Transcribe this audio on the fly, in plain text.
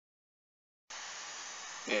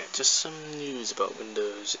Yeah, just some news about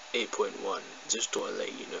Windows 8.1, just thought I'd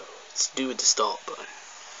let you know. It's to do with the start button.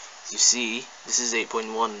 As you see, this is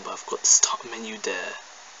 8.1, but I've got the start menu there.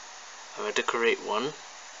 I had to create one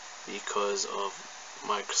because of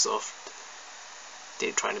Microsoft.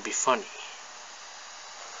 They're trying to be funny.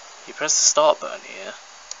 You press the start button here,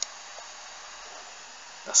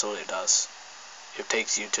 that's all it does. It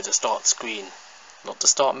takes you to the start screen, not the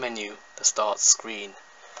start menu, the start screen.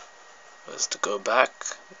 As to go back,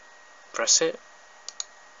 press it,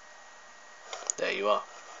 there you are.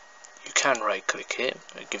 You can right click it,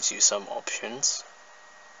 it gives you some options,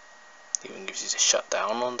 even gives you the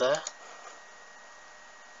shutdown on there,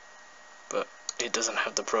 but it doesn't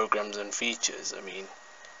have the programs and features. I mean,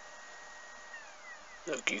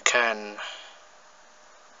 look, you can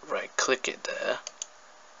right click it there,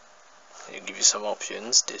 and it'll give you some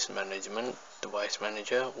options, disk management, device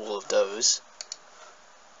manager, all of those.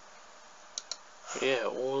 Yeah,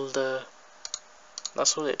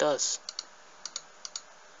 that's all it does.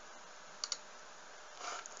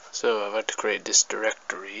 So I've had to create this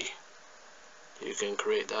directory. You can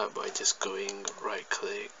create that by just going right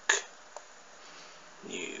click,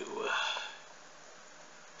 new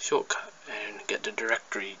shortcut, and get the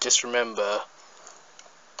directory. Just remember,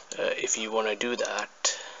 if you want to do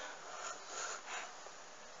that,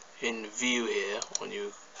 in view here on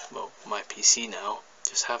my PC now,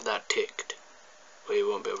 just have that ticked, or you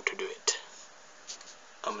won't be able to do it.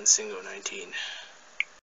 I'm in single 19.